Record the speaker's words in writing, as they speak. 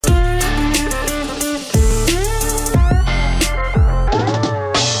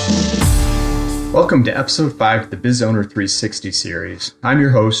Welcome to episode 5 of the Biz Owner 360 series. I'm your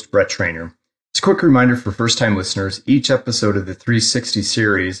host, Brett Trainer. As a quick reminder for first-time listeners, each episode of the 360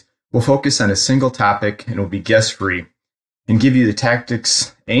 series will focus on a single topic and will be guest-free and give you the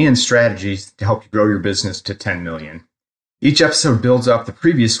tactics and strategies to help you grow your business to 10 million. Each episode builds off the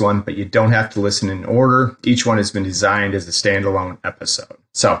previous one, but you don't have to listen in order. Each one has been designed as a standalone episode.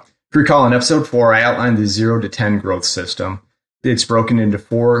 So, if you recall in episode 4, I outlined the 0 to 10 growth system. It's broken into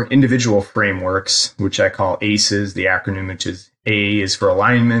 4 individual frameworks, which I call ACEs, the acronym, which is A is for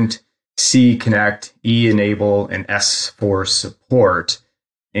alignment, C, connect, E, enable, and S for support.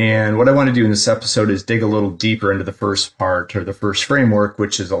 And what I want to do in this episode is dig a little deeper into the first part, or the first framework,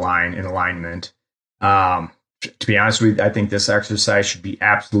 which is align and alignment. To be honest with you, I think this exercise should be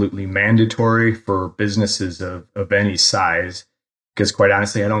absolutely mandatory for businesses of any size. Because quite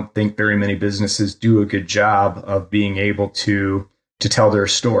honestly, I don't think very many businesses do a good job of being able to tell their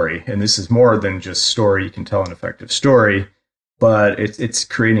story. And this is more than just story. You can tell an effective story, but it's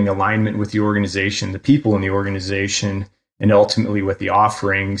creating alignment with the organization, the people in the organization, and ultimately with the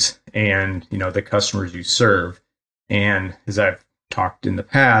offerings and, the customers you serve. And as I've talked in the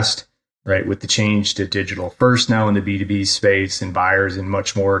past, right, with the change to digital first now in the B2B space and buyers in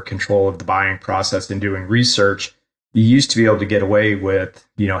much more control of the buying process and doing research, you used to be able to get away with,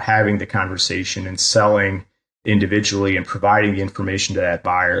 having the conversation and selling individually and providing the information to that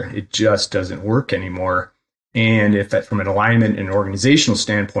buyer. It just doesn't work anymore. And if that, from an alignment and organizational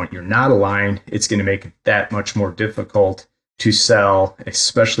standpoint, you're not aligned, it's going to make it that much more difficult to sell,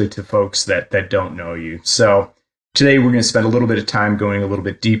 especially to folks that don't know you. So today we're going to spend a little bit of time going a little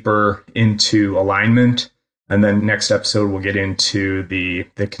bit deeper into alignment. And then next episode, we'll get into the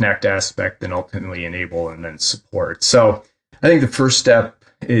connect aspect and ultimately enable and then support. So I think the first step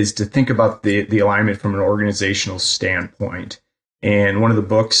is to think about the alignment from an organizational standpoint. And one of the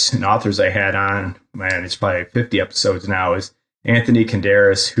books and authors I had on, it's probably 50 episodes now, is Anthony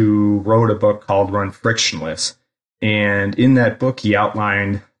Kandaris, who wrote a book called Run Frictionless. And in that book, he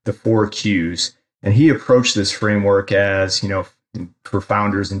outlined the 4 Qs. And he approached this framework as, for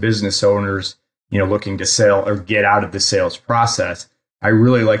founders and business owners, looking to sell or get out of the sales process. I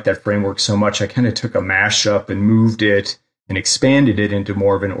really like that framework so much. I kind of took a mashup and moved it and expanded it into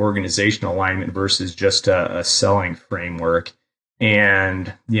more of an organizational alignment versus just a selling framework.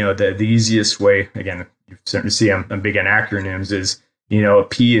 And, the easiest way, again, you're starting to see I'm big on acronyms, is, a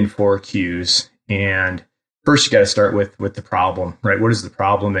P and 4 Qs. And first you got to start with the problem, right? What is the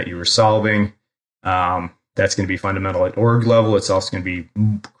problem that you were solving? That's going to be fundamental at org level. It's also going to be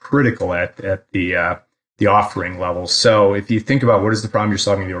critical at the offering level. So if you think about what is the problem you're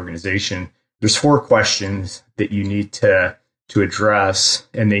solving in the organization, there's 4 questions that you need to address,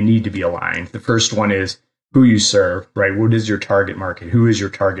 and they need to be aligned. The first one is who you serve, right? What is your target market? Who is your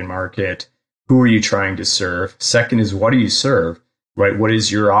target market? Who are you trying to serve? Second is what do you serve, right? What is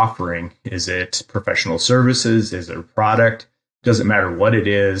your offering? Is it professional services? Is it a product? Doesn't matter what it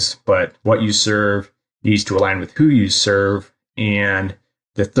is, but what you serve needs to align with who you serve. And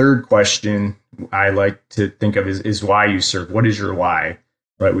the third question I like to think of is why you serve. What is your why?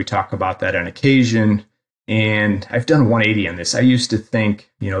 Right? We talk about that on occasion. And I've done a 180 on this. I used to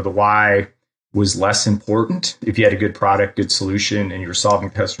think, the why was less important. If you had a good product, good solution, and you're solving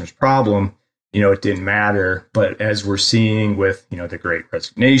the customer's problem, it didn't matter. But as we're seeing with, the Great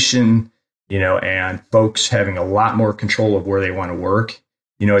Resignation, and folks having a lot more control of where they want to work,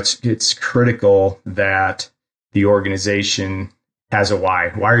 it's critical that the organization has a why.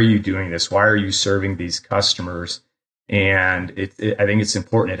 Why are you doing this? Why are you serving these customers? And I think it's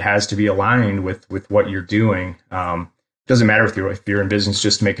important. It has to be aligned with what you're doing. Doesn't matter if you're in business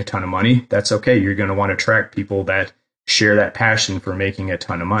just to make a ton of money. That's okay. You're going to want to attract people that share that passion for making a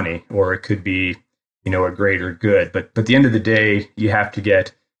ton of money, or it could be, a greater good. But at the end of the day, you have to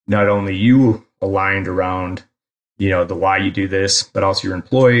get not only you aligned around, the why you do this, but also your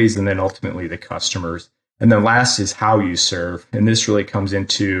employees, and then ultimately the customers. And then last is how you serve. And this really comes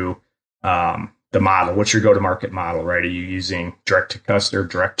into the model. What's your go-to-market model, right? Are you using direct to customer,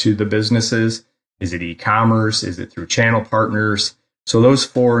 direct to the businesses? Is it e-commerce? Is it through channel partners? So those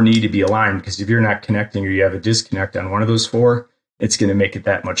 4 need to be aligned, because if you're not connecting or you have a disconnect on one of those 4, it's going to make it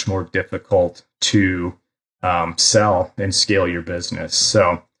that much more difficult to sell and scale your business.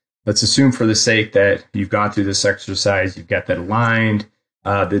 So let's assume for the sake that you've gone through this exercise, you've got that aligned.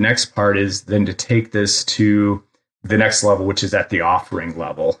 The next part is then to take this to the next level, which is at the offering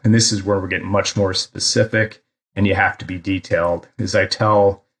level. And this is where we're getting much more specific, and you have to be detailed. As I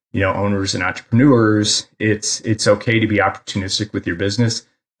tell, owners and entrepreneurs, it's okay to be opportunistic with your business.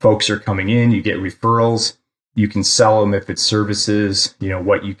 Folks are coming in, you get referrals, you can sell them if it's services,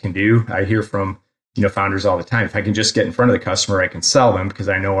 what you can do. I hear from founders all the time. If I can just get in front of the customer, I can sell them because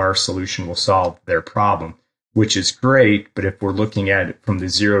I know our solution will solve their problem, which is great. But if we're looking at it from the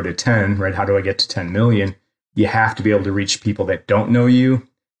 0 to 10, right, how do I get to 10 million? You have to be able to reach people that don't know you.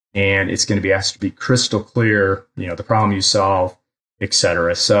 And it's going to be asked to be crystal clear, the problem you solve, et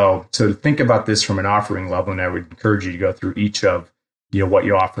cetera. So to think about this from an offering level, and I would encourage you to go through each of, what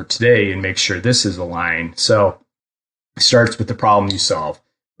you offer today and make sure this is aligned. So it starts with the problem you solve,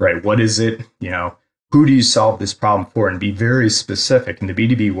 right? What is it? Who do you solve this problem for? And be very specific. In the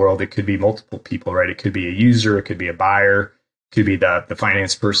B2B world, it could be multiple people, right? It could be a user, it could be a buyer, it could be the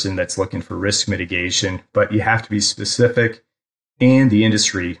finance person that's looking for risk mitigation, but you have to be specific and the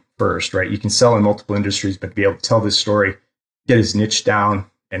industry first, right? You can sell in multiple industries, but be able to tell this story, get as niche down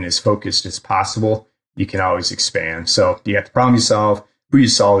and as focused as possible, you can always expand. So you got the problem you solve, who you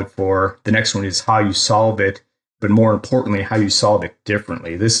solve it for. The next one is how you solve it, but more importantly, how you solve it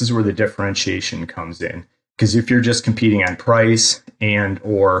differently. This is where the differentiation comes in. Because if you're just competing on price and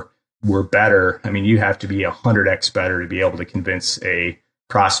or we're better, you have to be 100x better to be able to convince a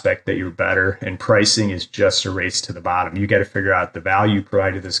prospect that you're better. And pricing is just a race to the bottom. You got to figure out the value you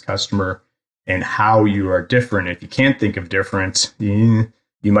provide to this customer and how you are different. If you can't think of difference, you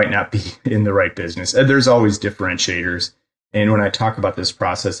might not be in the right business. And there's always differentiators. And when I talk about this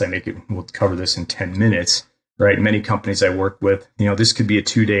process, we'll cover this in 10 minutes, right? Many companies I work with, this could be a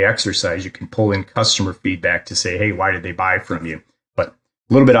 2-day exercise. You can pull in customer feedback to say, hey, why did they buy from you? But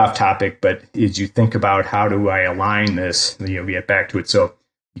a little bit off topic, but as you think about how do I align this, we get back to it. So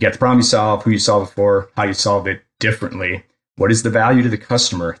you got the problem you solve, who you solve it for, how you solve it differently. What is the value to the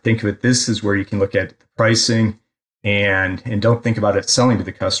customer? Think of it, this is where you can look at the pricing and don't think about it selling to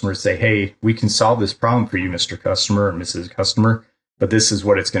the customer. Say, hey, we can solve this problem for you, Mr. Customer or Mrs. Customer, but this is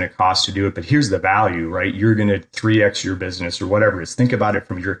what it's going to cost to do it. But here's the value, right? You're going to 3x your business or whatever it is. Think about it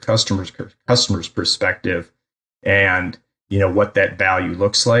from your customer's perspective and, what that value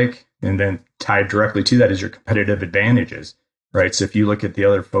looks like. And then tied directly to that is your competitive advantages, right? So if you look at the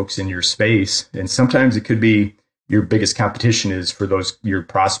other folks in your space, and sometimes it could be your biggest competition is for your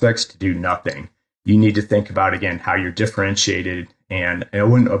prospects to do nothing. You need to think about, again, how you're differentiated. And I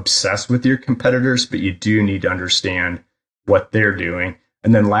wouldn't obsess with your competitors, but you do need to understand what they're doing.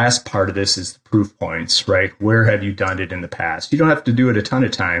 And then last part of this is the proof points, right? Where have you done it in the past? You don't have to do it a ton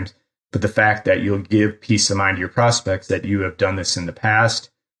of times, but the fact that you'll give peace of mind to your prospects that you have done this in the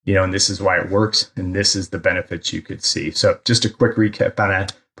past, and this is why it works, and this is the benefits you could see. So just a quick recap on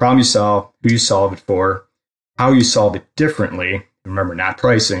that. Problem you solve, who you solve it for, how you solve it differently. Remember, not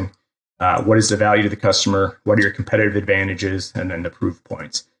pricing. What is the value to the customer? What are your competitive advantages? And then the proof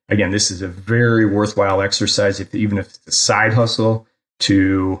points. Again, this is a very worthwhile exercise, even if it's a side hustle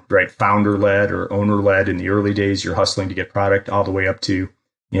to founder-led or owner-led. In the early days, you're hustling to get product all the way up to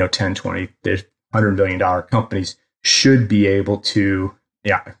 10, 20, $100 million companies should be able to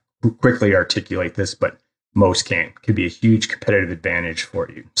quickly articulate this, but most can't. Could be a huge competitive advantage for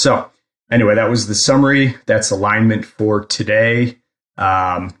you. So anyway, that was the summary. That's alignment for today.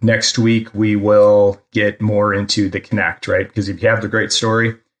 Next week, we will get more into the connect, right? Because if you have the great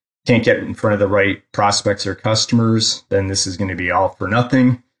story, can't get in front of the right prospects or customers, then this is going to be all for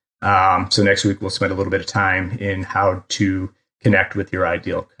nothing. So next week, we'll spend a little bit of time in how to connect with your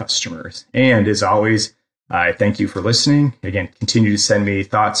ideal customers. And as always, I thank you for listening. Again, continue to send me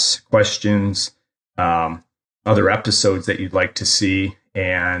thoughts, questions, other episodes that you'd like to see.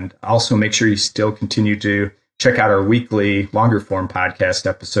 And also make sure you still continue to check out our weekly longer form podcast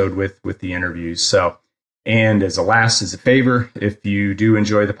episode with the interviews. So, and as a favor, if you do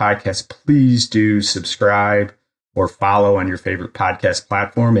enjoy the podcast, please do subscribe or follow on your favorite podcast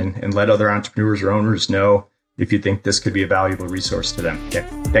platform and let other entrepreneurs or owners know if you think this could be a valuable resource to them. Okay.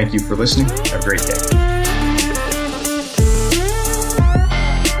 Thank you for listening. Have a great day.